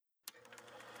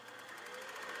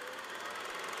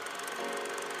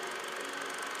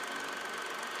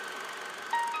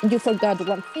you forgot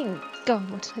one thing. Go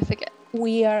on, what did I forget?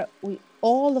 We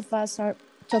all of us are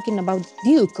talking about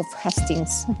Duke of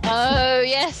Hastings. Oh,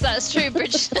 yes, that's true,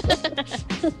 Bridge.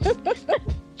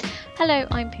 Hello,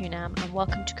 I'm Poonam, and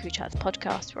welcome to Crew Chats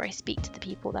podcast, where I speak to the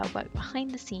people that work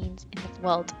behind the scenes in the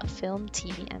world of film,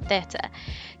 TV, and theatre.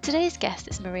 Today's guest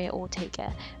is Maria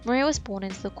Ortega. Maria was born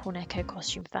into the Corneco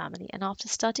costume family, and after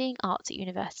studying arts at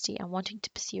university and wanting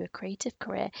to pursue a creative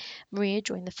career, Maria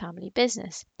joined the family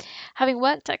business. Having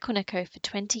worked at Corneco for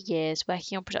 20 years,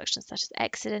 working on productions such as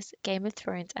Exodus, Game of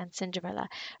Thrones, and Cinderella,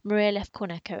 Maria left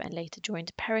Corneco and later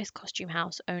joined Paris Costume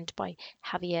House, owned by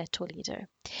Javier Toledo,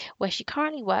 where she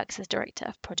currently works as Director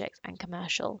of Projects and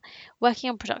Commercial, working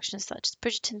on productions such as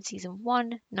Bridgerton Season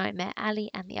 1, Nightmare Alley,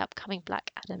 and the upcoming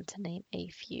Black Adam, to name a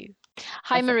few.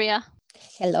 Hi, Maria.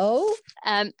 Hello.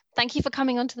 Thank you for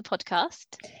coming onto the podcast.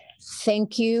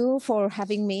 Thank you for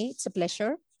having me. It's a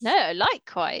pleasure. No,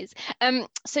 likewise.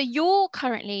 So you're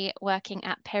currently working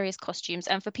at Perry's Costumes,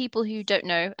 and for people who don't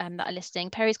know that are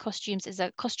listening, Perry's Costumes is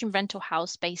a costume rental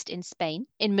house based in Spain,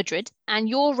 in Madrid, and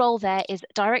your role there is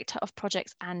Director of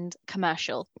Projects and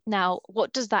Commercial. Now,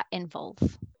 what does that involve?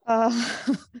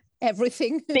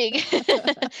 Everything.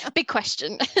 Big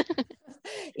question.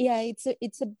 Yeah,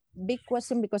 it's a big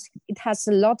question because it has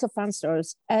a lot of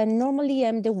answers. Normally,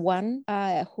 I'm the one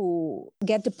who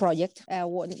get the project,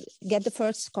 get the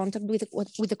first contact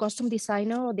with the costume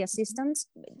designer or the assistants.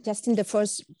 Just in the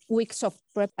first weeks of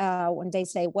prep, when they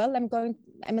say, "Well,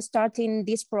 I'm starting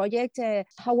this project.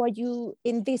 How are you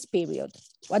in this period?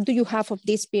 What do you have of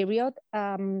this period?"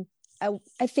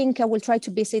 I think I will try to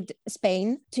visit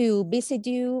Spain to visit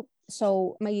you.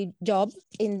 So my job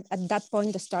at that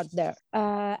point to start there.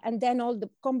 And then all the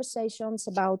conversations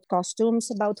about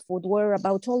costumes, about footwear,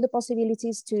 about all the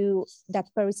possibilities that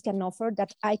Paris can offer,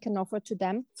 that I can offer to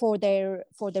them for their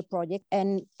project,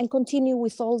 and continue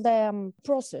with all the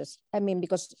process. I mean,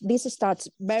 because this starts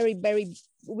very, very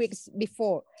weeks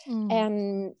before.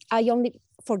 And I only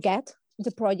forget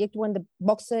the project when the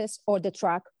boxes or the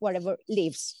truck, whatever,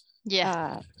 leaves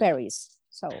Paris.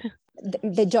 So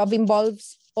the job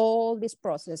involves all this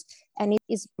process, and it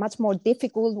is much more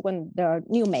difficult when there are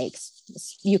new makes,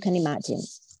 as you can imagine.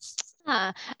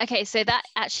 Okay, so that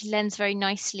actually lends very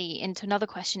nicely into another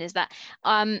question, is that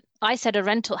I said a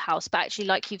rental house, but actually,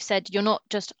 like you've said, you're not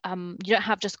just you don't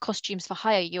have just costumes for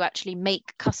hire, you actually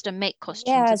custom make costumes.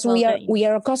 Yes, as well, we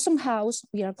are a custom house.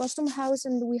 We are a custom house,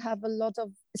 and we have a lot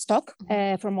of stock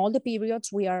from all the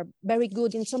periods. We are very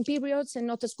good in some periods and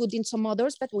not as good in some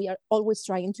others, but we are always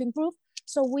trying to improve.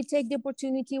 So we take the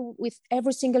opportunity with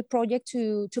every single project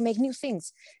to make new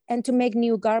things and to make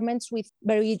new garments with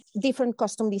very different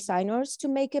custom designers, to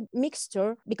make a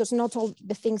mixture, because not all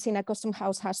the things in a custom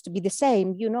house has to be the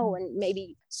same, and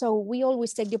maybe. So we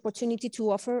always take the opportunity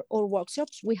to offer our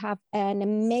workshops. We have an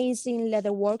amazing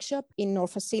leather workshop in our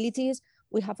facilities.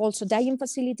 We have also dyeing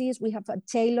facilities. We have a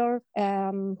tailor.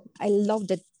 I love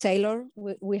the tailor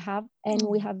we have. And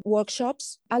we have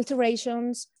workshops,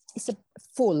 alterations. It's a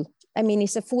full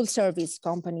service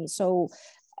company. So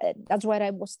that's what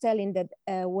I was telling, that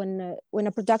when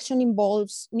a production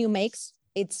involves new makes,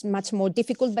 it's much more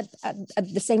difficult, but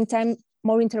at the same time,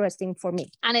 more interesting for me.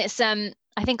 And it's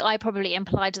I think I probably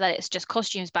implied that it's just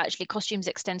costumes, but actually costumes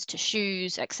extends to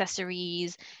shoes,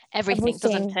 accessories, everything,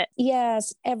 doesn't it?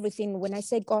 Yes, everything. When I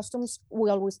say costumes, we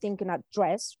always think in a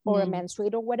dress or a men's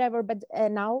suit or whatever, but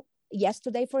now,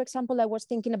 yesterday, for example, I was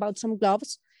thinking about some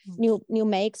gloves, new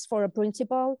makes for a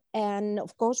principal. And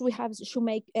of course, we have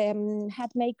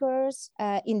hat makers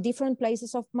in different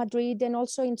places of Madrid and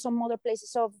also in some other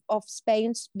places of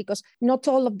Spain, because not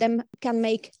all of them can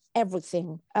make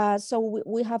everything. So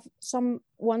we have some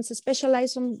ones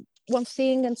specialize on one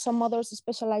thing and some others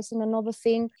specialize in another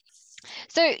thing.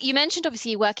 So you mentioned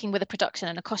obviously working with a production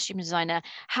and a costume designer.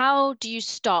 How do you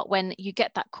start when you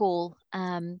get that call?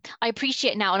 I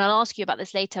appreciate now, and I'll ask you about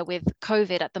this later, with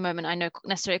COVID at the moment, I know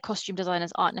necessarily costume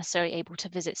designers aren't necessarily able to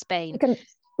visit Spain.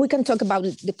 We can talk about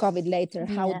the COVID later,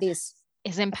 how this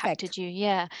has impacted you.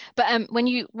 Yeah. But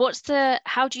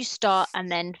how do you start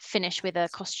and then finish with a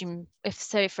costume?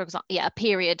 For example, a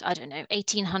period, I don't know,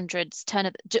 1800s,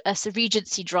 a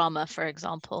Regency drama, for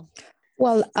example.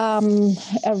 Well,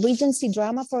 a Regency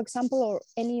drama, for example, or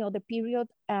any other period,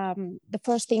 the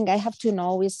first thing I have to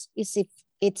know is if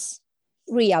it's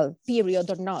real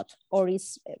period or not, or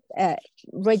is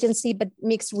Regency but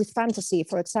mixed with fantasy,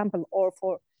 for example, or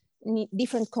for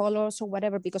different colors or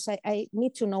whatever, because I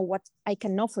need to know what I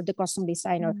can offer the costume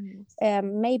designer.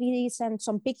 Maybe send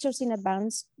some pictures in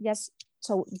advance, just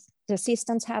so the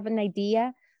assistants have an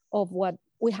idea of what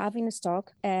we have in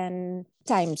stock. And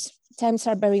times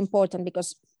are very important,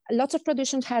 because lots of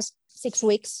productions has 6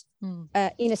 weeks.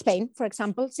 In Spain, for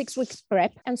example, 6 weeks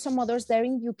prep, and some others there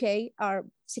in UK are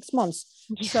 6 months.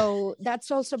 Yeah. So that's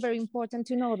also very important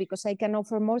to know, because I can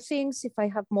offer more things if I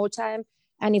have more time,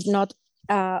 and if not,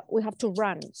 we have to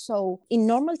run. So in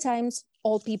normal times,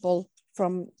 all people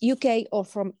from UK or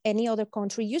from any other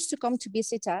country used to come to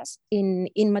visit us in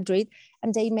Madrid,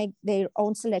 and they make their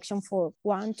own selection for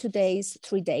 1, 2 days,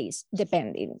 3 days,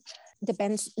 depending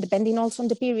also on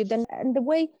the period and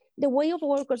the way of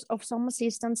work of some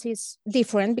assistants is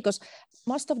different, because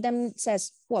most of them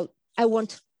says, well, I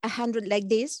want 100 like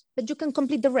this, but you can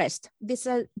complete the rest. These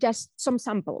are just some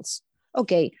samples.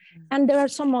 Okay. And there are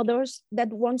some others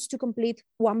that wants to complete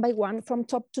one by one from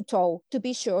top to toe to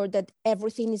be sure that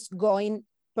everything is going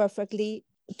perfectly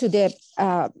to the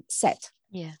set.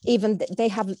 Yeah. Even they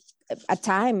have a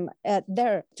time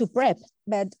there to prep,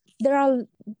 but there are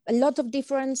a lot of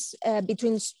difference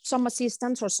between some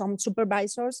assistants or some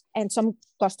supervisors and some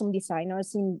costume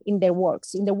designers in their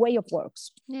works, in the way of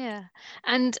works. Yeah.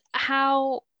 And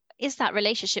how is that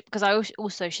relationship? Because I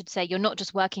also should say, you're not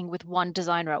just working with one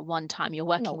designer at one time, you're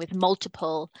working with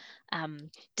multiple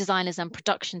designers and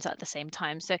productions at the same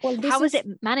time. So how is it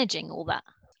managing all that?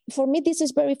 For me, this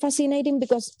is very fascinating,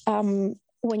 because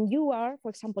when you are, for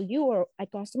example, you or a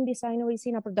costume designer is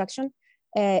in a production,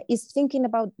 is thinking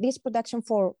about this production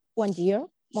for 1 year,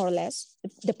 more or less,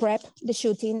 the prep, the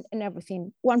shooting and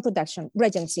everything. One production,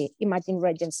 Regency, imagine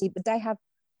Regency. But I have,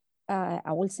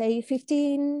 I will say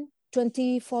 15,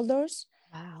 20 folders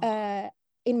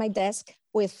in my desk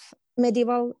with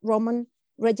medieval, Roman,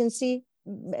 Regency,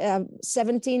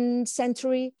 17th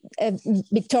century,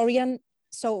 Victorian.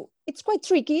 So it's quite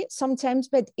tricky sometimes,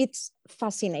 but it's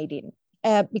fascinating.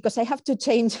 Because I have to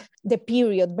change the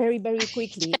period very, very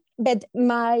quickly. But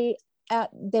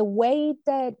the way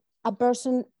that a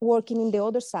person working in the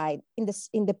other side,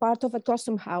 in the part of a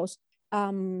custom house,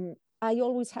 I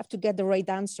always have to get the right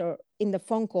answer in the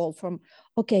phone call from,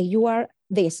 okay, you are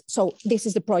this, so this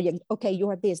is the project. Okay, you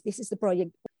are this is the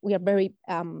project. We are very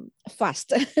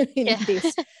fast in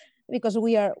this, because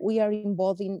we are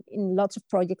involved in lots of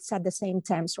projects at the same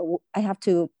time. So I have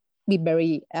to be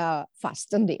very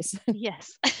fast on this.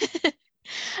 Yes.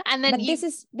 And then but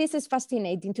this is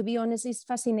fascinating. To be honest, it's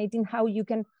fascinating how you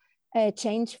can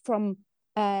change from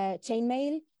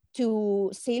chainmail to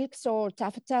silks or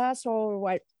taffetas, or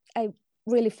what I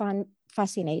really find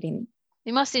fascinating.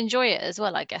 You must enjoy it as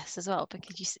well, I guess, as well,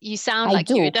 because you sound like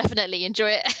you definitely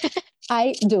enjoy it.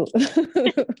 I do.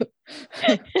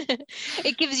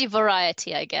 It gives you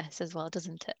variety, I guess, as well,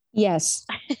 doesn't it? Yes.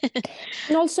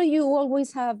 And also you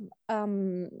always have,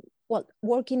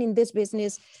 working in this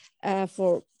business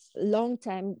for a long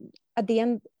time, at the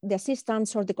end, the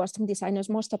assistants or the costume designers,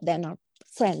 most of them are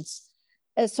friends.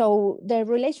 So the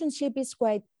relationship is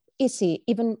quite easy,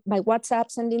 even by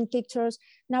WhatsApp, sending pictures.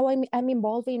 Now I'm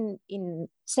involved in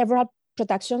several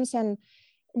productions and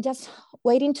just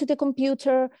waiting to the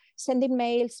computer, sending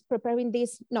mails, preparing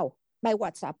this. No, by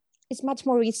WhatsApp. It's much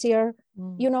more easier.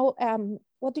 You know,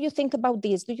 what do you think about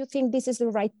this? Do you think this is the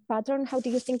right pattern? What do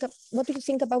you think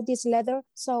about this leather?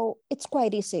 So it's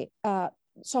quite easy.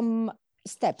 Some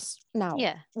steps now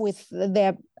with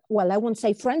the, I won't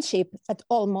say friendship, but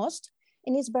almost.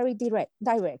 And it's very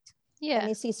direct. Yeah.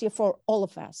 And it's easier for all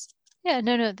of us. Yeah,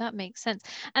 no, that makes sense.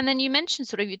 And then you mentioned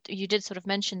you did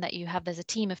mention that there's a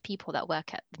team of people that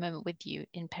work at the moment with you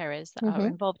in Perez that are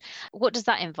involved. What does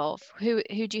that involve? Who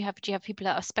do you have? Do you have people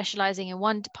that are specializing in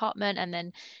one department, and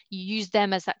then you use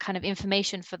them as that kind of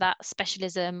information for that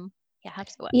specialism? Yeah, how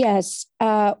does it work? Yes.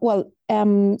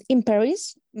 In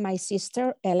Paris, my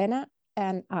sister Elena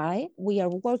and we are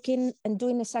working and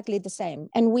doing exactly the same.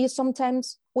 And we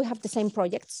have the same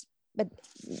projects, but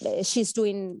she's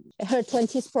doing her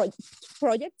 20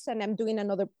 projects and I'm doing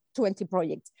another 20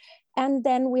 projects. And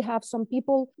then we have some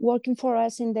people working for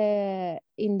us in the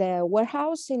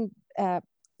warehouse, in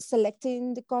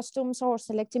selecting the costumes or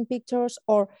selecting pictures,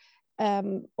 or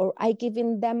I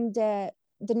giving them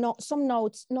some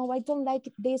notes. No, I don't like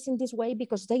this in this way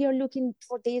because they are looking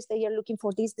for this,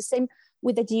 The same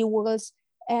with the jewels.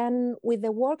 And with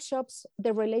the workshops,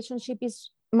 the relationship is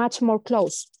much more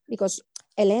close because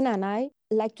Elena and I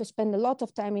like to spend a lot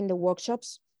of time in the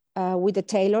workshops with the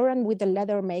tailor and with the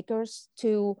leather makers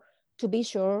to be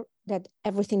sure that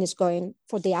everything is going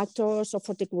for the actors or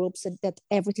for the groups, that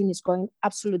everything is going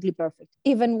absolutely perfect.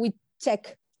 Even we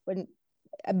check when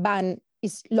a van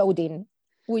is loading.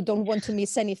 We don't want to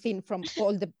miss anything from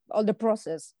all the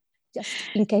process. just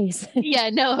in case. Yeah,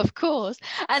 no, of course.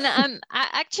 And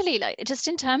actually, like, just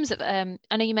in terms of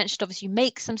I know you mentioned obviously you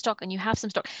make some stock and you have some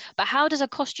stock, but how does a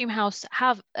costume house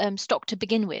have stock to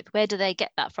begin with? Where do they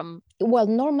get that from? Well,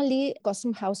 normally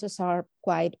costume houses are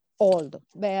quite old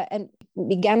and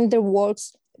began their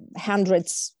works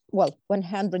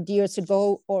 100 years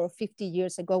ago or 50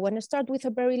 years ago, when I start with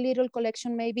a very little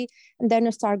collection maybe, and then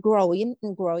I start growing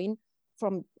and growing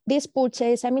from this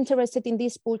purchase. I'm interested in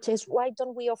this purchase. Why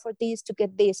don't we offer this to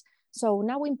get this? So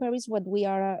now in Paris, what we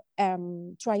are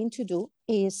trying to do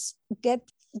is get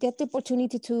the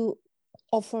opportunity to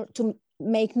offer, to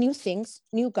make new things,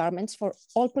 new garments for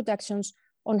all productions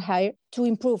on hire to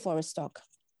improve our stock.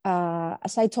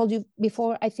 As I told you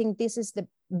before, I think this is the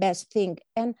best thing.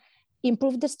 And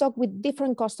improve the stock with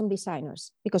different custom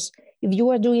designers, because if you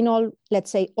are doing all,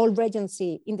 let's say, all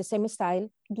Regency in the same style,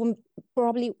 it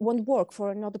probably won't work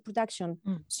for another production.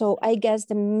 So I guess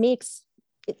the mix,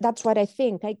 that's what I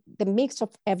think, the mix of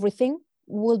everything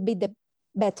will be the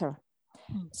better.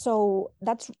 So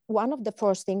that's one of the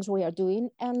first things we are doing.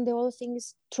 And the other thing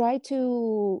is try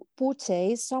to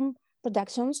purchase some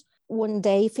productions when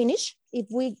they finish. If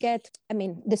we get, I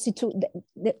mean, the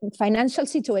financial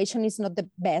situation is not the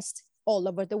best all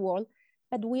over the world,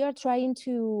 but we are trying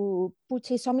to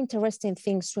purchase some interesting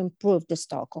things to improve the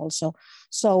stock also.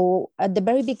 So at the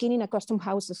very beginning, a custom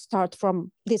house starts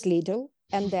from this little,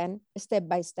 and then step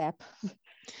by step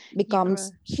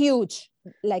becomes huge,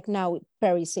 like now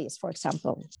Paris is, for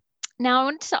example. Now I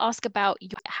wanted to ask about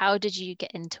how did you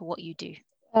get into what you do?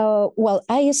 Well,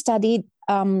 I studied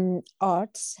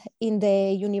arts in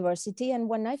the university, and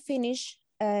when I finished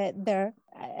there,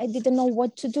 I didn't know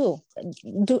what to do.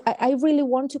 I really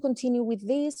want to continue with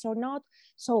this or not?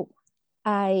 So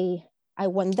I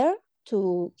went there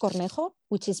to Cornejo,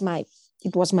 which is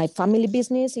it was my family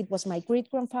business. It was my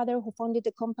great-grandfather who founded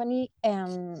the company,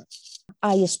 and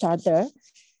I started there.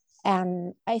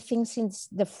 And I think since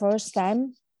the first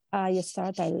time I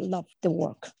started, I loved the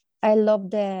work. I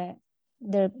love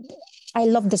I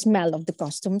love the smell of the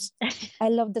costumes. I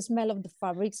love the smell of the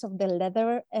fabrics, of the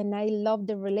leather, and I love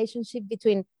the relationship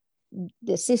between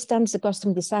the systems, the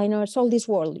costume designers, all this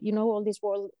world. All this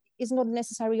world is not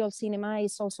necessarily all cinema.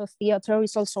 It's also theater.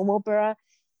 It's also opera.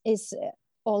 It's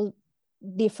all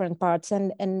different parts,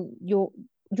 and you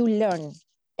learn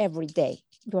every day.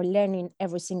 You're learning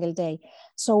every single day.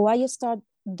 So I started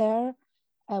there.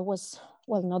 I was,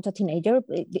 well, not a teenager.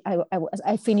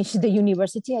 I finished the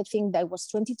university. I think I was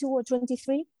 22 or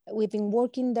 23. We've been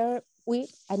working there. We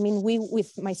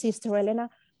with my sister Elena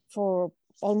for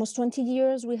almost 20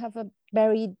 years. We have a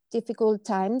very difficult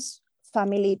times,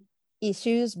 family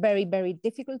issues, very, very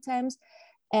difficult times.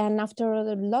 And after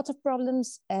a lot of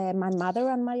problems, my mother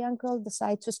and my uncle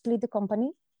decided to split the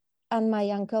company. And my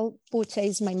uncle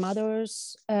purchased my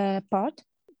mother's part.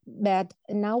 But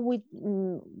now we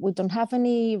don't have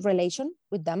any relation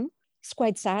with them. It's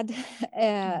quite sad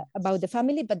about the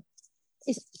family, but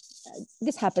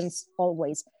this happens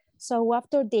always. So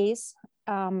after this,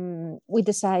 we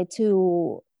decided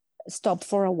to stop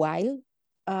for a while,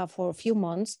 for a few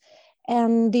months.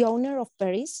 And the owner of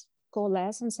Paris called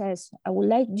us and says, I would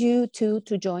like you to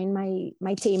join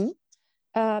my team,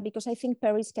 because I think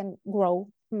Paris can grow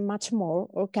much more,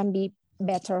 or can be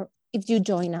better if you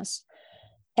join us.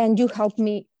 And you helped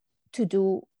me to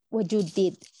do what you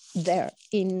did there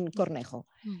in Cornejo.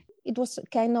 It was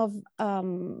kind of,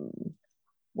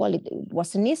 it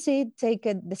wasn't easy to take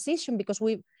a decision, because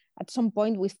at some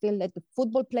point we feel like the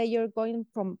football player going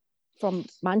from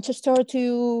Manchester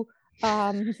to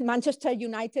Manchester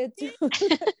United.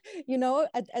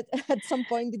 At some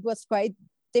point it was quite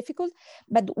difficult,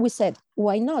 but we said,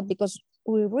 why not? Because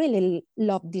we really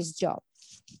love this job.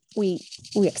 We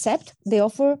accept the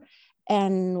offer,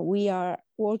 and we are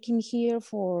working here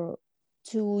for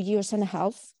 2.5 years.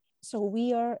 So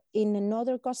we are in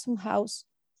another custom house,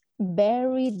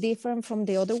 very different from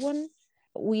the other one.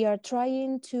 We are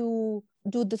trying to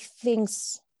do the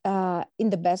things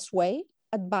in the best way,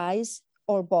 advise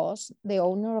our boss, the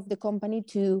owner of the company,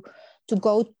 to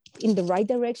go in the right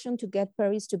direction, to get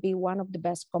Paris to be one of the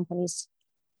best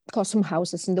custom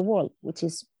houses in the world, which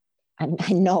is,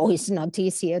 I know it's not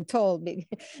easy at all,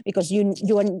 because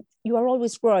you are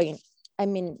always growing. I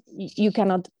mean, you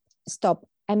cannot stop.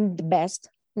 I'm the best.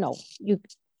 No,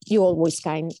 you always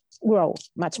can grow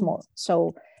much more.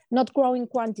 So not grow in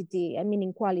quantity, I mean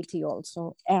in quality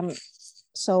also.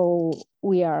 So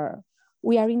we are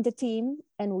in the team,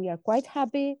 and we are quite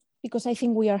happy, because I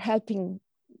think we are helping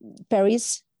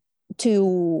Paris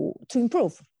to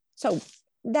improve. So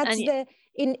that's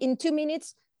in 2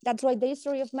 minutes. That's why the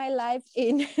history of my life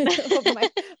in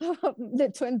of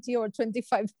the 20 or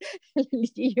 25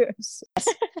 years.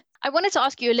 I wanted to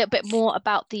ask you a little bit more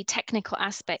about the technical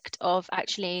aspect of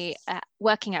actually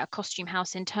working at a costume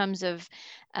house in terms of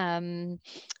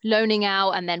loaning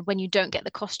out, and then when you don't get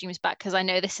the costumes back, because I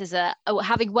know this is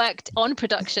having worked on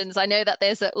productions, I know that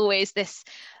there's always this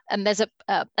there's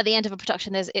at the end of a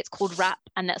production, it's called wrap,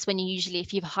 and that's when you usually,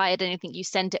 if you've hired anything, you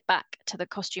send it back to the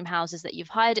costume houses that you've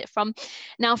hired it from.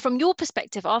 Now, from your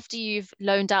perspective, after you've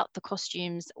loaned out the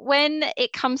costumes, when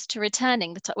it comes to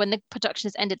returning, when the production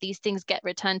has ended, these things get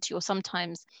returned to you, or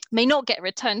sometimes may not get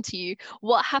returned to you.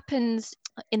 What happens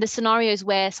in the scenarios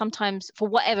where sometimes, for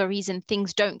whatever reason,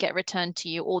 things don't get returned to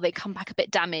you, or they come back a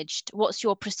bit damaged? What's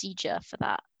your procedure for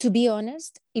that? To be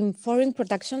honest, in foreign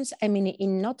productions, I mean,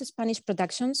 in not Spanish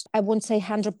productions, I won't say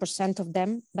 100% of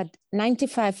them, but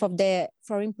 95% of the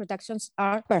foreign productions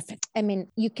are perfect. I mean,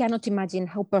 you cannot imagine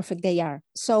how perfect they are.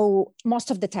 So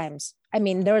most of the times, I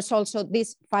mean, there's also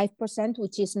this 5%,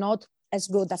 which is not as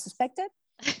good as expected.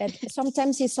 But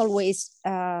sometimes it's always,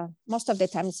 most of the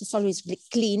time, it's always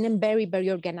clean and very,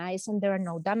 very organized, and there are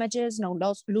no damages, no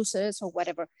losses or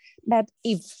whatever. But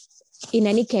if in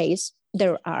any case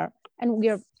there are, and we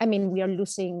are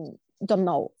losing, don't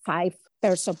know, 5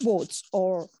 pairs of boots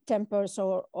or 10 pairs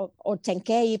or 10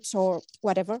 capes or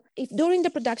whatever. If during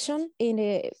the production in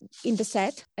the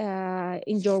set,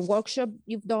 in your workshop,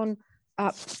 you've done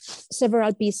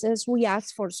several pieces, we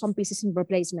ask for some pieces in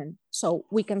replacement. So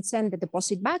we can send the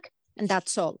deposit back, and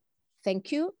that's all.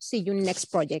 Thank you. See you next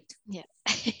project. Yeah.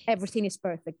 Everything is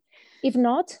perfect. If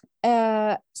not,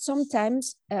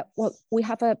 sometimes we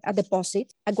have a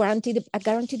deposit, a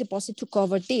guaranteed deposit to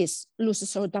cover these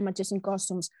losses or damages in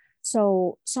costumes.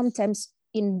 So sometimes,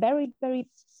 in very, very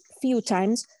few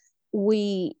times,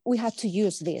 we have to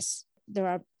use this. There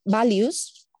are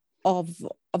values of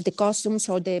the costumes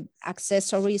or the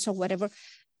accessories or whatever,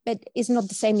 but it's not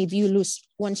the same if you lose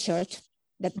one shirt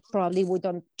that probably we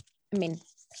don't, I mean,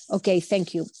 okay,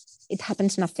 thank you. It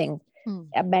happens nothing.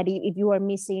 But if you are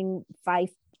missing 5,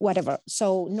 whatever.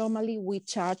 So normally we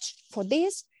charge for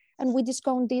this and we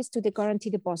discount this to the guarantee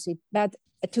deposit. But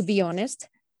to be honest,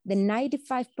 the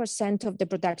 95% of the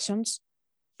productions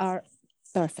are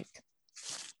perfect.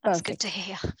 That's good to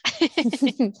hear.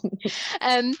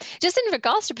 Just in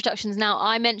regards to productions, now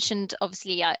I mentioned,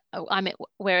 obviously, I'm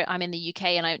in the UK,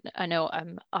 and I know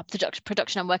our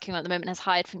production I'm working on at the moment has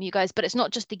hired from you guys, but it's not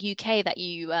just the UK that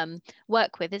you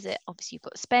work with, is it? Obviously, you've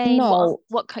got Spain. No,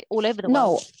 what all over the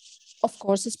world? No, of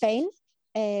course, Spain.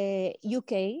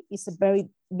 UK is a very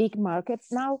big market.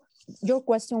 Now, your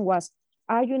question was,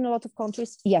 are you in a lot of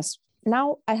countries? Yes.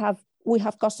 Now we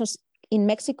have customers in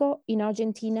Mexico, in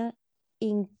Argentina,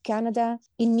 in Canada,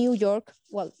 in New York,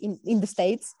 well, in the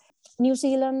States, New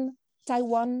Zealand,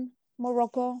 Taiwan,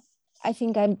 Morocco. I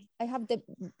think I have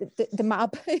the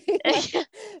map,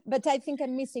 but I think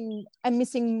I'm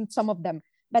missing some of them.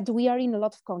 But we are in a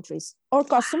lot of countries. Our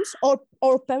customs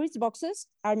or Paris boxes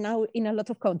are now in a lot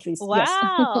of countries. Wow,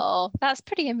 yes. That's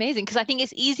pretty amazing, because I think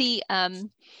it's easy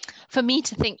for me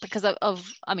to think, because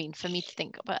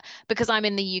but because I'm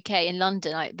in the UK, in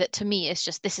London, that to me it's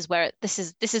just, this is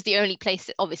the only place.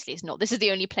 Obviously it's not. This is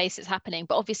the only place it's happening,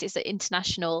 but obviously it's an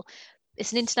international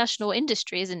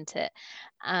industry, isn't it?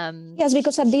 Yes,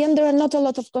 because at the end there are not a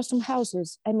lot of custom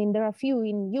houses. I mean, there are a few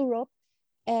in Europe,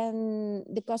 and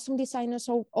the costume designers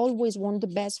always want the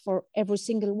best for every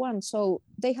single one. So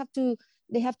they have to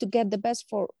get the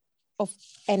best of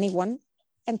anyone,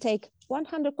 and take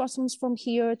 100 costumes from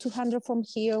here, 200 from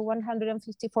here,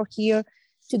 150 for here,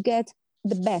 to get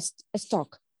the best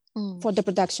stock for the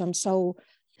production. So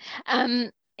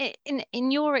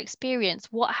in your experience,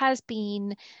 what has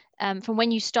been, from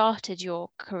when you started your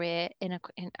career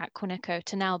at Coneco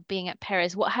to now being at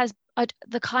Perez, what has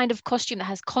the kind of costume that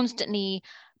has constantly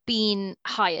been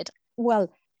hired? Well,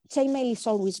 chainmail is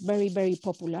always very, very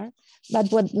popular.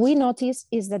 But what we notice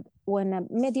is that when a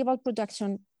medieval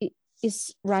production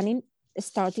is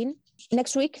starting,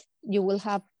 next week, you will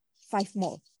have 5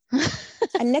 more.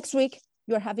 And next week,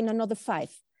 you're having another 5.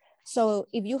 So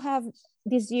if you have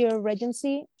this year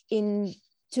Regency, in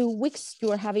 2 weeks,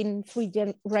 you are having 3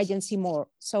 Regency more.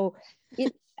 So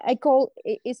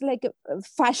it's like a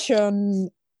fashion.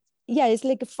 Yeah, it's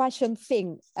like a fashion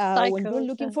thing. When you're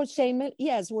looking for chainmail,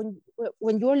 yes, when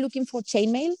you're looking for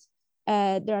chainmail,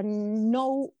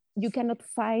 you cannot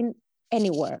find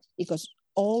anywhere, because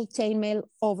all chainmail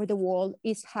over the world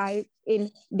is high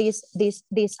in this,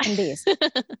 and this.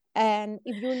 And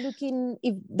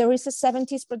if there is a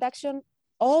 70s production,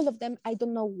 all of them, I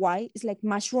don't know why, it's like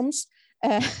mushrooms.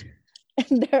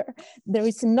 and there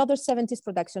is another 70s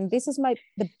production. This is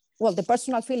the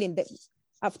personal feeling that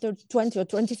after 20 or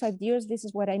 25 years, this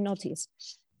is what I notice.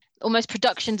 Almost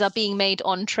productions are being made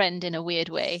on trend in a weird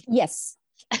way. Yes.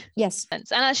 Yes. And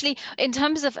actually, in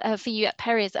terms of for you at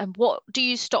Perry's, what do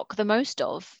you stock the most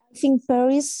of? I think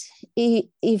Perry's,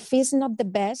 if it's not the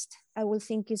best, I will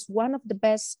think is one of the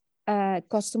best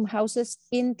costume houses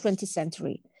in 20th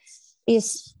century.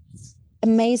 Is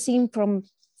amazing from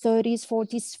 30s,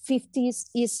 40s, 50s,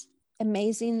 is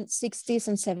amazing 60s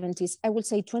and 70s. I would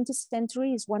say 20th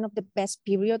century is one of the best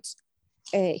periods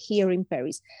here in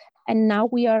Paris. And now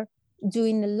we are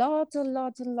doing a lot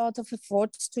of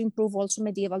efforts to improve also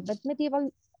medieval, but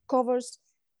medieval covers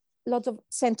a lot of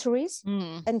centuries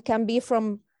and can be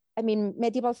from,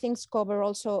 medieval things cover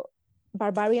also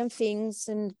barbarian things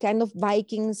and kind of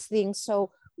Vikings things.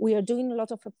 So we are doing a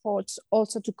lot of efforts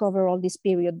also to cover all this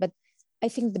period. But I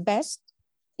think the best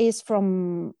is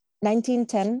from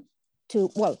 1910 to,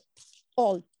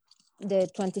 all the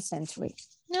 20th century.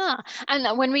 Yeah.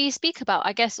 And when we speak about,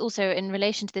 I guess also in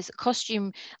relation to this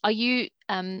costume, are you,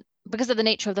 because of the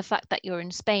nature of the fact that you're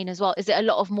in Spain as well, is it a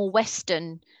lot of more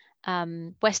Western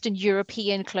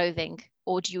European clothing?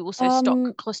 Or do you also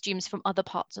stock costumes from other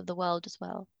parts of the world as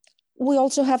well? We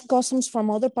also have costumes from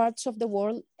other parts of the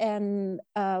world. And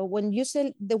when you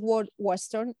say the word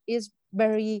Western, is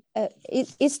very,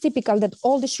 it's typical that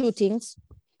all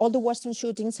the Western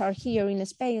shootings are here in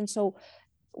Spain. So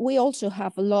we also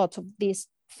have a lot of these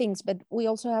things, but we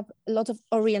also have a lot of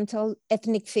Oriental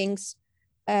ethnic things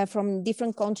from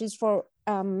different countries for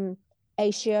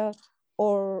Asia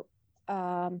or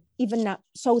even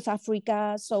South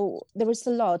Africa. So there is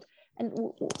a lot. And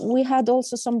we had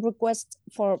also some requests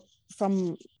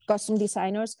from costume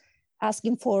designers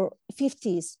asking for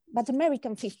 50s, but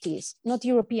American 50s, not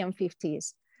European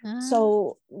 50s.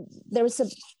 So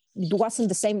it wasn't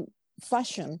the same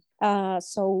fashion.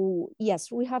 So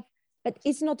yes, we have, but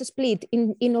it's not a split.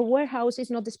 In a warehouse,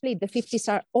 it's not a split.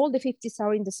 All the 50s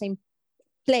are in the same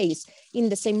place, in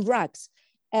the same racks.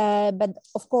 But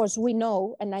of course, we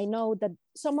know, and I know that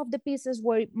some of the pieces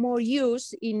were more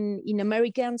used in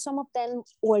America, and some of them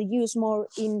were used more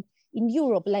in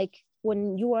Europe. Like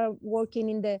when you are working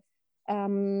in the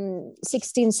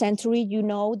 16th century,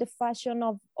 the fashion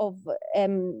of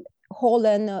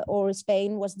Holland or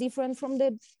Spain was different from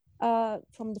the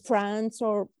France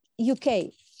or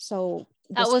UK. So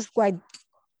that was quite.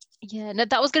 Yeah, no,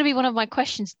 that was going to be one of my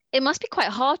questions. It must be quite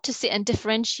hard to sit and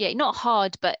differentiate, not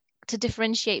hard, but to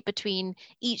differentiate between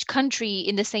each country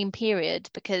in the same period,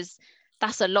 because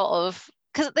that's a lot of,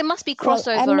 because there must be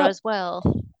crossover as well.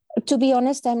 To be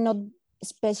honest, I'm not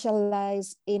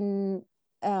specialized in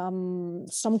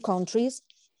some countries,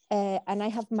 and I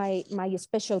have my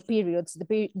special periods,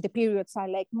 the periods I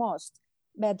like most.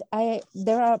 But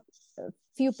there are a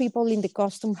few people in this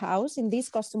costume house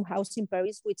in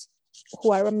Paris,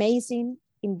 who are amazing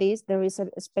in this. There is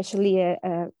especially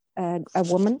a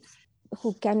woman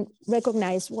who can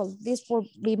recognize, this will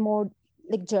be more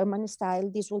like German style,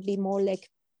 this will be more like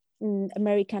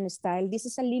American style. This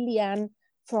is a Liliane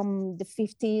from the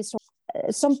 50s.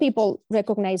 Some people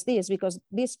recognize this because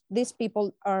these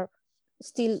people are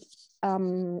still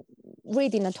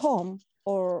reading at home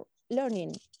or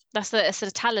learning. That's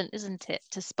the talent, isn't it,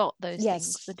 to spot those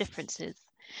things, the differences.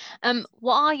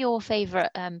 What are your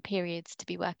favorite periods to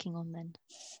be working on then?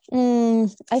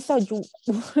 I thought you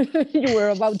were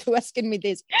about to ask me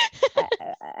this.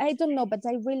 I don't know, but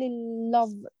I really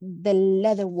love the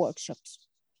leather workshops.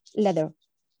 Leather,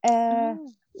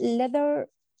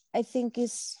 I think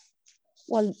is,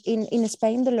 in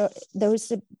Spain there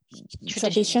is a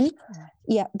tradition.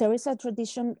 Yeah, there is a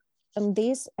tradition on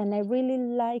this, and I really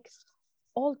like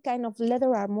all kind of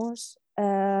leather armors,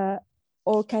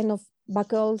 all kind of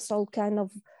buckles, all kind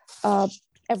of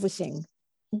everything.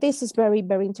 This is very,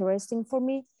 very interesting for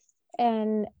me,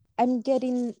 and I'm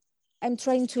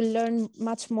trying to learn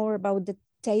much more about the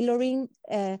tailoring,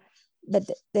 but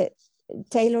the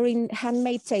tailoring,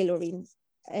 handmade tailoring.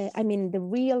 The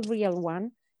real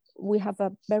one. We have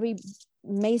a very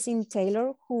amazing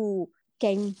tailor who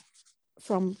came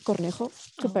from Cornejo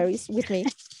to Paris with me.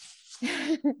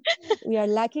 We are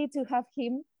lucky to have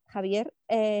him, Javier,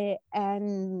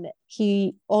 and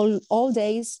he all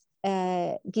days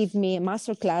give me a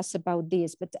masterclass about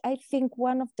this. But I think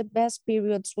one of the best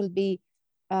periods will be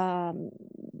the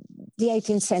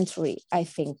 18th century, I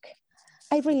think.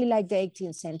 I really like the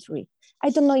 18th century.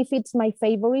 I don't know if it's my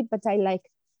favorite, but I like,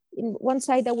 in one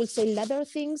side, I will say leather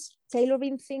things,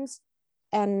 tailoring things,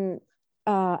 and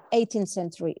 18th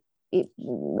century. If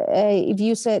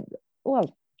you said,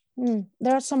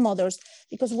 there are some others,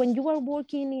 because when you are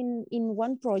working in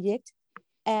one project,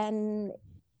 And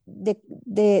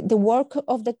the work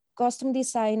of the custom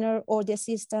designer or the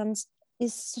assistants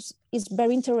is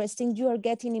very interesting. You are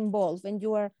getting involved and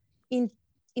you are you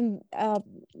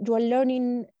are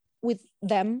learning with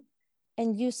them.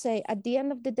 And you say, at the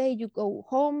end of the day, you go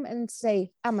home and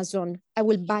say, Amazon, I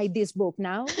will buy this book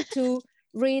now to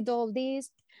read all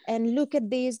this and look at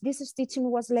this. This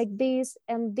stitching was like this,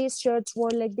 and these shirts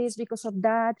were like this because of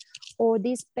that, or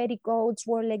these petticoats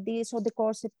were like this, or the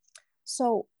corset.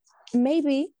 So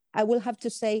maybe I will have to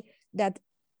say that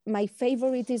my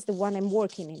favorite is the one I'm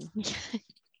working in.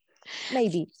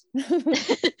 Maybe.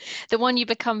 The one you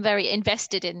become very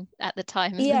invested in at the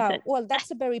time. Yeah, well,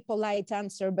 that's a very polite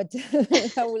answer, but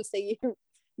I will say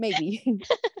maybe.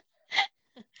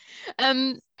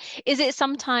 Is it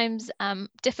sometimes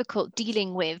difficult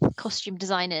dealing with costume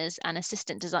designers and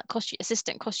assistant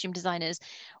costume designers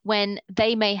when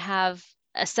they may have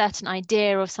a certain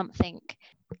idea of something?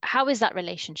 How is that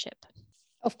relationship?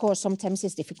 Of course, sometimes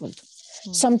it's difficult.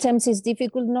 Sometimes it's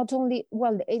difficult, not only,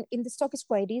 well, in the stock it's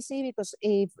quite easy because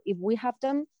if we have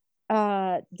them,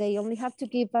 they only have to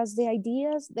give us the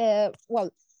ideas,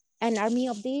 an army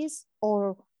of these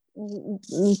or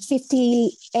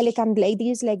 50 elegant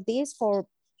ladies like this for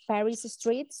Paris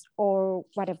streets or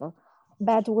whatever.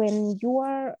 But when you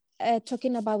are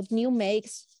talking about new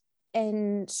makes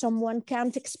and someone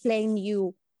can't explain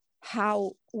you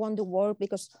how want to work,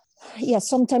 because yes,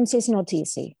 sometimes it's not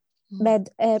easy. But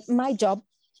my job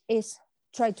is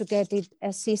try to get it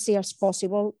as easy as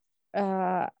possible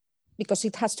because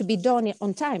it has to be done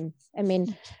on time. I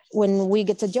mean, when we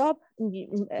get a job,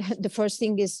 the first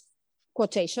thing is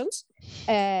quotations,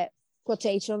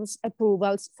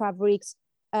 approvals, fabrics,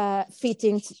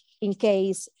 fittings in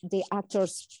case the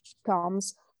actors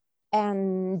comes,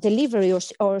 and delivery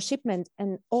or shipment,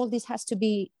 and all this has to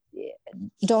be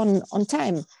done on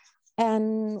time.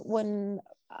 And when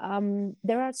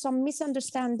there are some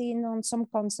misunderstanding on some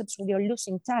concepts, we are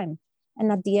losing time,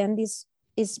 and at the end is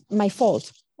my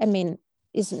fault. I mean,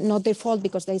 it's not their fault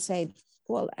because they say,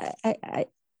 well,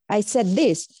 I said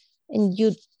this and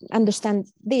you understand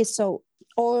this, so,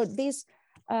 or this,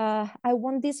 I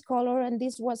want this color and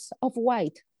this was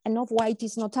off-white, and off-white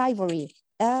is not ivory.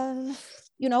 You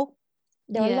know,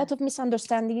 there are a lot of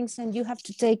misunderstandings, and you have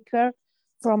to take care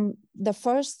from the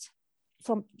first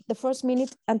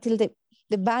minute until the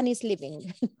van is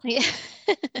leaving. Yeah.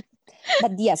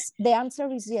 But yes, the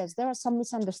answer is yes. There are some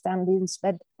misunderstandings,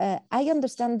 but I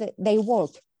understand that they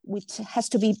work, which has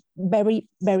to be very,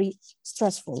 very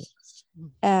stressful.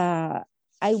 I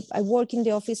work in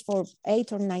the office for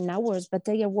 8 or 9 hours, but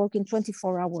they are working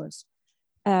 24 hours,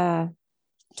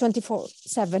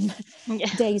 24/7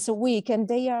 days a week, and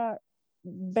they are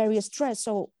very stressed.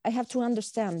 So I have to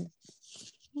understand.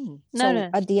 No.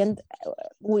 At the end,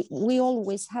 we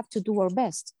always have to do our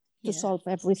best to solve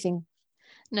everything.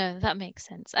 No, that makes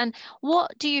sense. And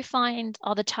what do you find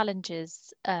are the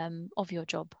challenges of your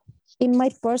job? In my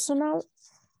personal,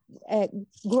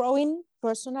 growing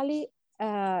personally,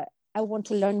 I want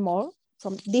to learn more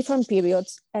from different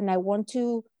periods, and I want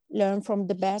to learn from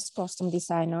the best custom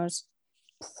designers,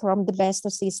 from the best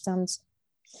assistants.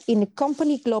 In a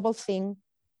company global thing,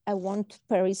 I want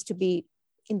Paris to be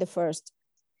in the first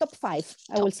top 5,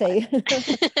 I will say.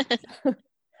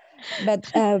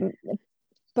 But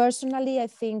personally, I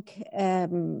think I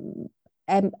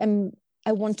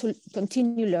want to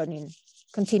continue learning.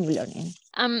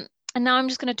 And now I'm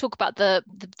just going to talk about the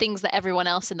things that everyone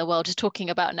else in the world is talking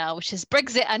about now, which is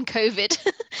Brexit and COVID.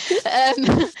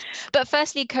 But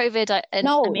firstly, COVID.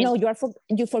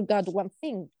 You forgot one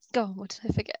thing. Go on, what did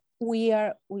I forget? We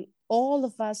all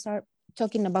of us are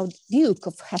talking about Duke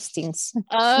of Hastings.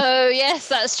 Oh yes,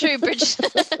 that's true, Bridget.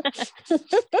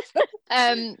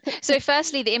 So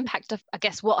firstly, the impact of, I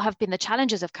guess, what have been the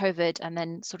challenges of COVID, and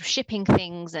then sort of shipping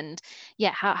things, and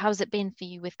how's it been for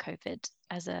you with COVID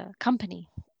as a company?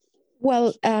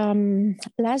 Well,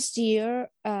 last year,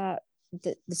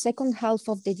 the second half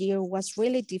of the year was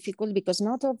really difficult because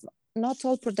not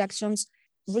all productions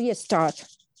restart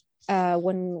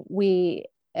when we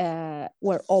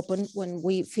were open, when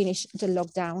we finished the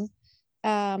lockdown.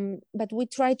 But we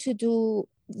try to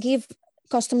give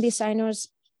custom designers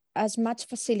as much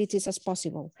facilities as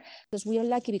possible, because we are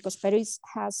lucky because Paris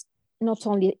has not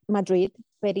only Madrid,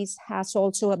 Paris has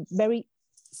also a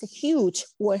huge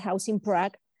warehouse in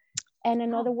Prague and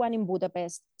another one in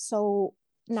Budapest. So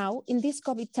now in these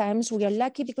COVID times, we are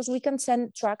lucky because we can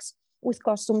send trucks with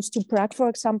costumes to Prague, for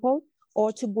example,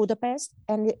 or to Budapest.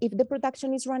 And if the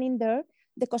production is running there,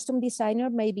 the costume designer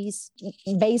maybe is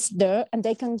based there and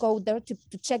they can go there to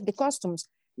check the costumes.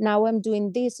 Now I'm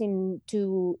doing this in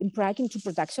Prague in 2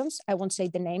 productions. I won't say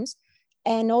the names,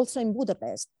 and also in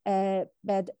Budapest.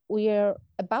 But we are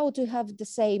about to have the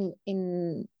same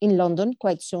in London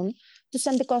quite soon, to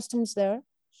send the costumes there,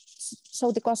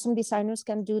 so the costume designers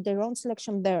can do their own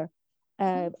selection there.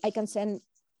 I can send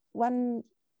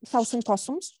 1,000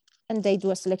 costumes and they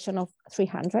do a selection of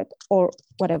 300 or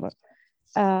whatever.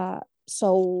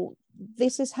 So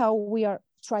this is how we are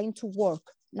trying to work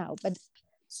now. But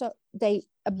so they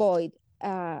avoid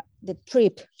the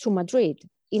trip to Madrid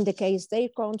in the case their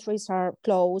countries are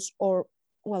closed, or,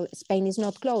 well, Spain is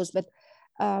not closed, but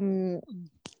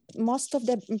most of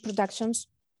the productions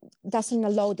doesn't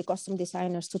allow the costume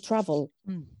designers to travel.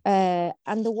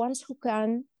 And the ones who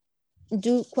can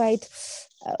do quite,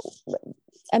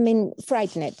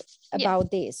 frightened about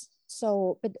this.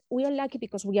 So, but we are lucky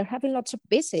because we are having lots of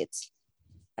visits.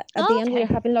 At the end, we are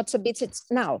having lots of visits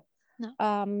now.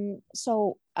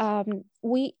 So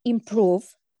we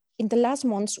improve, in the last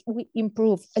months, we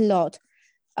improve a lot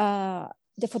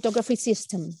the photography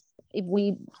system. If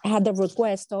we had a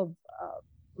request of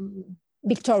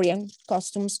Victorian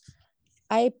costumes,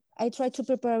 I try to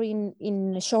prepare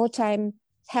in a short time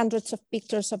hundreds of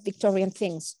pictures of Victorian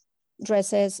things,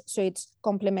 dresses, suits,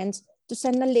 complements, to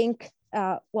send a link.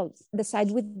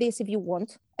 Decide with this if you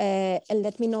want, and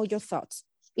let me know your thoughts.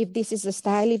 If this is the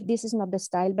style, if this is not the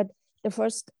style. But the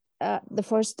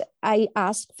first I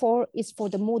ask for is for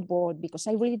the mood board, because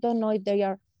I really don't know if they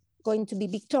are going to be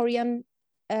Victorian,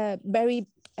 very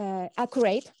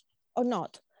accurate or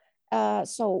not.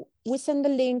 So we send a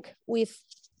link with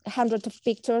hundreds of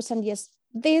pictures, and yes,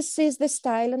 this is the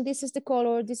style, and this is the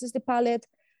color, this is the palette.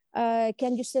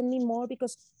 Can you send me more?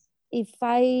 Because if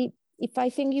I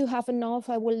think you have enough,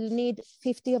 I will need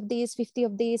 50 of this, 50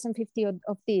 of this, and 50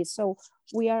 of this. So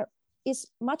it's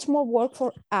much more work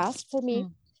for us, for me.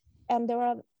 And there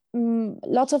are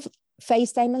lots of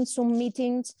FaceTime and Zoom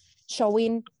meetings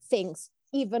showing things,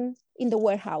 even in the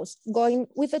warehouse, going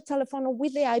with the telephone or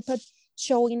with the iPad,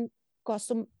 showing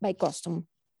costume by costume,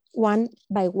 one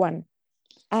by one.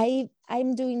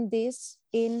 I'm doing this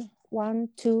in 1,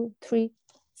 2, 3,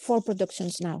 4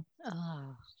 productions now.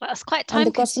 Oh, that's quite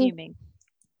time consuming.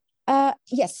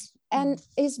 Yes, and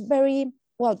it's very,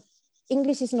 well,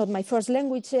 English is not my first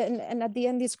language, and at the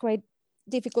end it's quite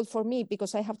difficult for me,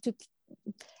 because I have to,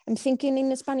 I'm thinking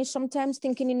in Spanish sometimes,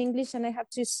 thinking in English, and I have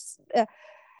to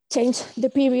change the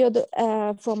period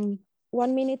from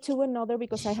 1 minute to another,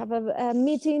 because I have a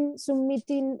meeting, Zoom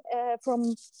meeting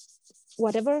from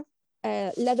whatever,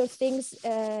 leather things,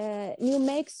 new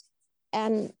makes,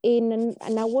 and in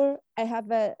an hour I have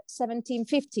a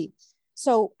 1750.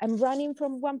 So I'm running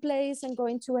from one place and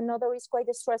going to another. Is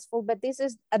quite stressful, but this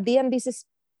is, at the end,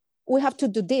 we have to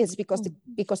do this because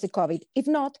the COVID. If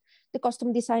not, the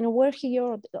costume designer were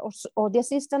here, or the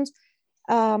assistants,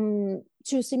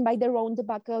 choosing by their own the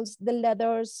buckles, the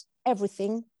leathers,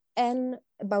 everything, and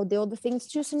about the other things,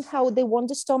 choosing how they want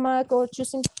the stomach, or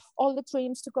choosing all the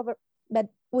trims to cover. But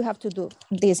we have to do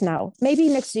this now. Maybe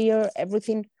next year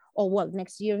everything, or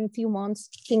next year in a few months,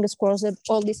 fingers crossed,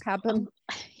 all this happen.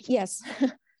 Yes,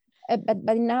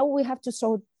 but now we have to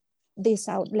sort this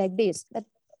out like this. But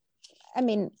I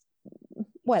mean,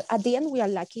 well, at the end we are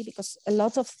lucky because a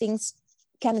lot of things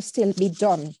can still be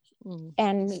done,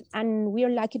 and we are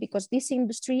lucky because this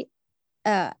industry,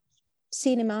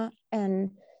 cinema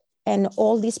and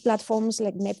all these platforms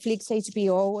like Netflix,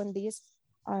 HBO, and these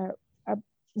are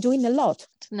doing a lot.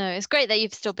 No, it's great that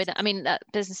you've still been, I mean, that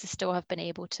businesses still have been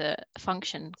able to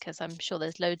function, because I'm sure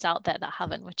there's loads out there that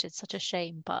haven't, which is such a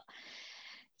shame. But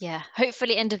yeah,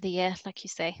 hopefully end of the year, like you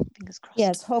say, fingers crossed.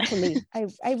 Yes, hopefully.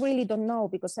 I really don't know,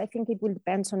 because I think it will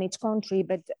depend on each country,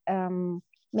 but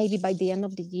maybe by the end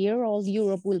of the year, all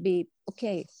Europe will be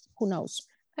okay. Who knows?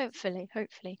 Hopefully.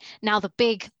 Now the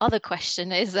big other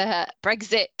question is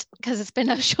Brexit, because it's been,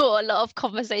 I'm sure, a lot of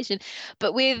conversation.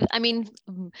 But with, I mean,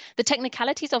 the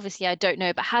technicalities, obviously, I don't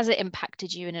know, but has it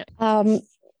impacted you in it?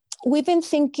 We've been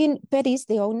thinking, Peris,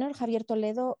 the owner, Javier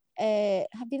Toledo,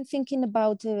 have been thinking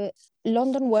about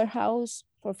London warehouse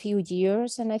for a few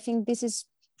years, and I think this is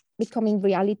becoming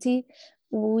reality.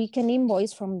 We can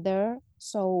invoice from there,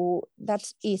 so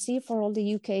that's easy for all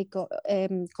the UK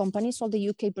companies, all the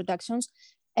UK productions.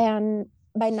 And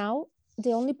by now,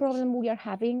 the only problem we are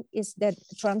having is that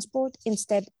transport,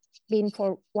 instead being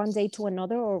for 1 day to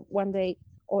another, or 1 day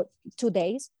or 2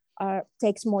 days,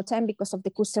 takes more time because of the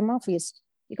custom office,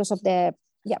 because of the,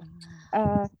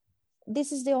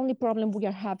 this is the only problem we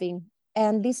are having.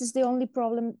 And this is the only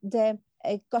problem the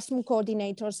custom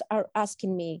coordinators are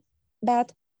asking me.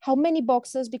 But how many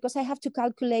boxes, because I have to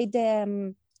calculate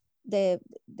the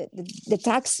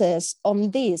taxes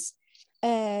on this.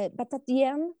 But at the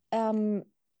end,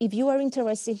 if you are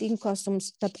interested in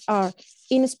costumes that are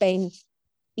in Spain,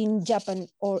 in Japan,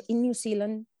 or in New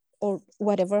Zealand, or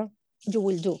whatever, you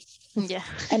will do. Yeah.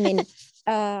 I mean,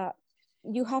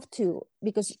 you have to,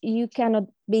 because you cannot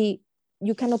be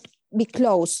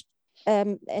close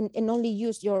and only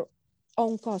use your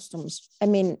own costumes. I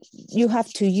mean, you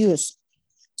have to use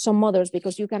some others,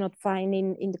 because you cannot find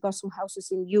in the costume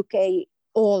houses in UK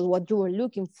all what you are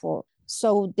looking for.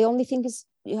 So the only thing is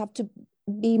you have to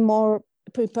be more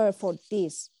prepared for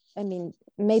this. I mean,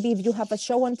 maybe if you have a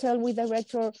show and tell with the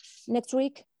director next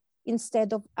week,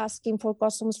 instead of asking for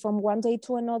costumes from one day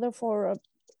to another for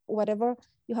whatever,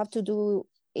 you have to do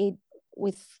it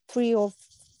with 3 or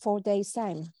 4 days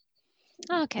time.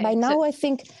 Okay. By now I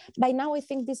think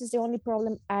this is the only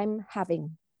problem I'm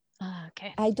having.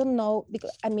 Okay. I don't know,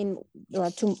 because I mean, there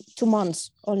are 2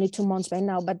 months, only 2 months by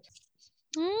now, but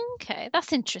Okay,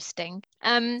 that's interesting.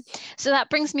 So that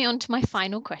brings me on to my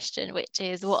final question, which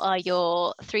is, what are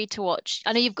your 3 to watch?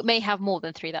 I know you may have more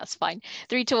than 3, that's fine.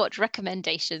 3 to watch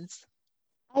recommendations.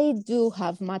 I do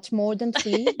have much more than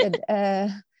 3, but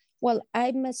well,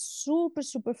 I'm a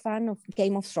super fan of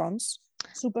Game of Thrones.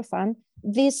 Super fan.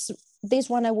 This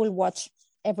one I will watch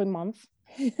every month.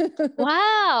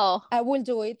 Wow. I will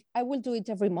do it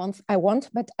every month. I won't,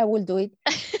 but I will do it.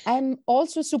 I'm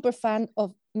also super fan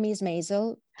of Miss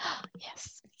Maisel.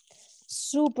 Yes.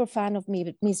 Super fan of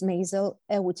Miss Maisel,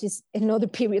 which is another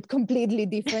period completely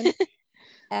different.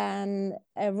 And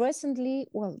recently,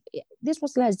 well, this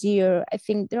was last year, I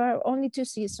think there are only 2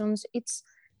 seasons. It's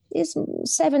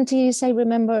 70s, I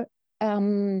remember.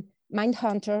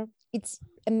 Mindhunter, it's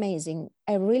amazing.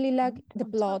 I really like the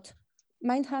plot.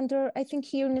 Mindhunter, I think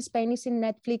here in Spain is in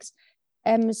Netflix.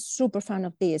 I'm a super fan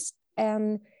of this.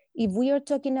 And if we are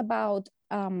talking about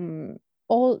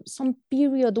all some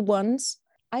period ones,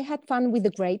 I had fun with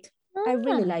The Great. I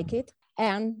really like it.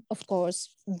 And of course,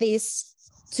 these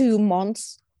 2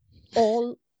 months,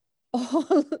 all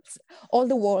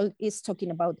the world is talking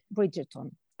about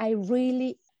Bridgerton. I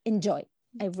really enjoy.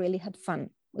 I really had fun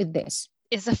with this.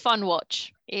 It's a fun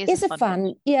watch. It's a fun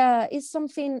watch. Yeah, it's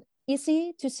something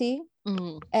easy to see.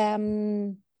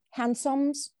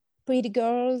 Handsomes, pretty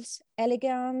girls,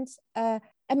 elegant.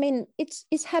 I mean,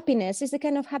 it's happiness. It's the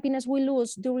kind of happiness we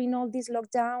lose during all this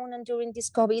lockdown and during this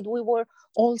COVID. We were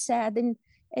all sad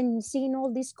and seeing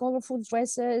all these colorful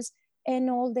dresses and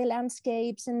all the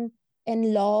landscapes and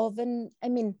love, and I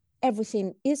mean,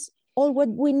 everything is all what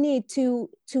we need to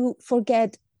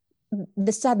forget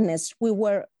the sadness we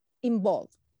were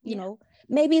involved. You know,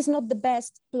 maybe it's not the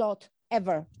best plot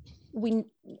ever.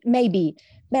 Maybe,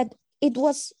 but it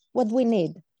was what we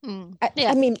need.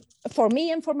 I mean, for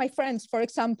me and for my friends, for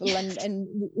example, and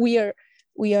we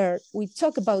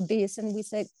talk about this and we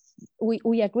say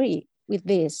we agree with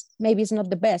this. Maybe it's not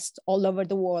the best all over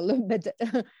the world, but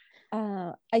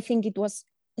I think it was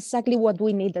exactly what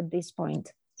we need at this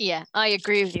point. Yeah, I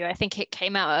agree with you. I think it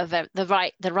came out of the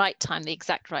right time, the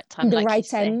exact right time. The like right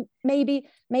time. Maybe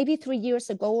 3 years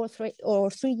ago or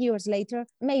 3 years later,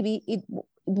 maybe it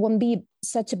won't be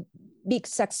such a big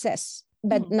success.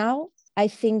 But now I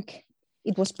think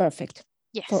it was perfect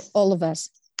for all of us.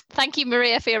 Thank you,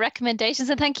 Maria, for your recommendations,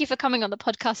 and thank you for coming on the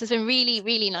podcast. It's been really,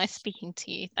 really nice speaking to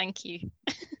you. Thank you.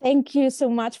 Thank you so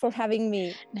much for having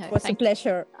me. It was a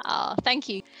pleasure. Thank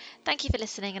you. Thank you for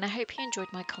listening, and I hope you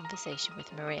enjoyed my conversation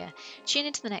with Maria. Tune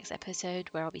into the next episode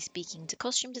where I'll be speaking to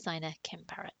costume designer Kim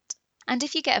Barrett. And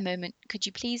if you get a moment, could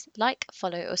you please like,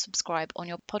 follow, or subscribe on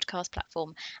your podcast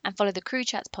platform and follow the Crew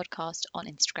Chats podcast on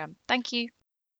Instagram. Thank you.